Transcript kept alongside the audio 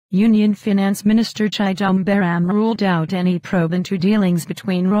Union Finance Minister Chidambaram ruled out any probe into dealings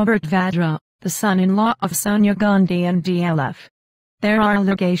between Robert Vadra, the son-in-law of Sonia Gandhi, and DLF. There are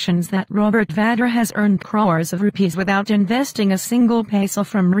allegations that Robert Vadra has earned crores of rupees without investing a single paisa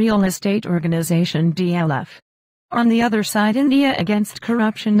from real estate organization DLF. On the other side, India Against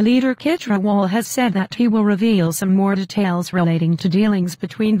Corruption leader Kejriwal has said that he will reveal some more details relating to dealings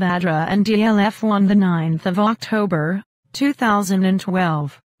between Vadra and DLF on the 9th of October,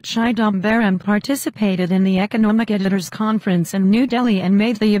 2012. Chidambaram participated in the Economic Editors Conference in New Delhi and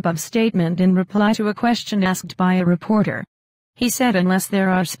made the above statement in reply to a question asked by a reporter. He said unless there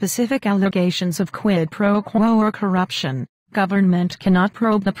are specific allegations of quid pro quo or corruption, government cannot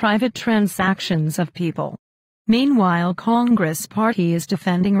probe the private transactions of people. Meanwhile, Congress party is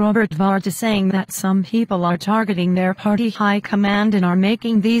defending Robert Vadra, saying that some people are targeting their party high command and are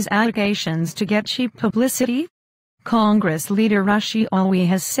making these allegations to get cheap publicity. Congress leader Rashi Alwi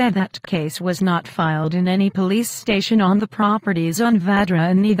has said that case was not filed in any police station on the properties on Vadra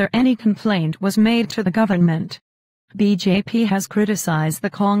and neither any complaint was made to the government. BJP has criticized the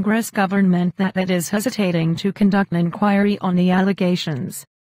Congress government that it is hesitating to conduct an inquiry on the allegations.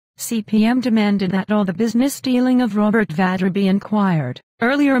 CPM demanded that all the business dealing of Robert Vadra be inquired.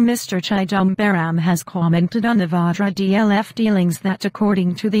 Earlier, Mr. Chidambaram has commented on the Vadra-DLF dealings that,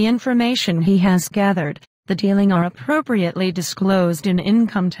 according to the information he has gathered, the dealing are appropriately disclosed in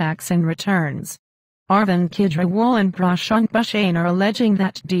income tax and returns. Arvind Kejriwal and Prashant Bhushan are alleging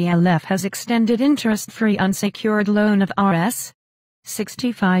that DLF has extended interest-free unsecured loan of Rs.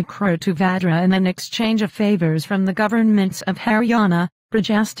 65 crore to Vadra in an exchange of favours from the governments of Haryana,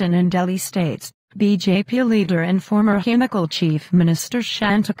 Rajasthan and Delhi states. BJP leader and former Himachal Chief Minister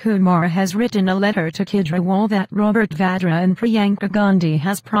Shantakumar has written a letter to Kejriwal that Robert Vadra and Priyanka Gandhi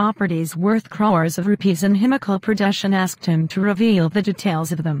has properties worth crores of rupees in Himachal Pradesh and asked him to reveal the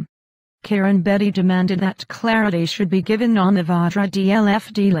details of them. Kiran Bedi demanded that clarity should be given on the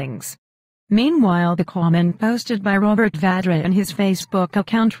Vadra-DLF dealings. Meanwhile, the comment posted by Robert Vadra in his Facebook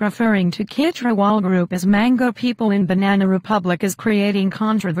account referring to Kejriwal Group as Mango People in Banana Republic is creating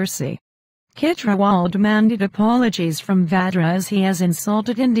controversy. Kejriwal demanded apologies from Vadra as he has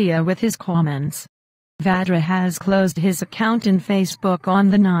insulted India with his comments. Vadra has closed his account in Facebook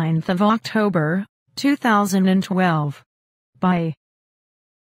on the 9th of October, 2012. Bye.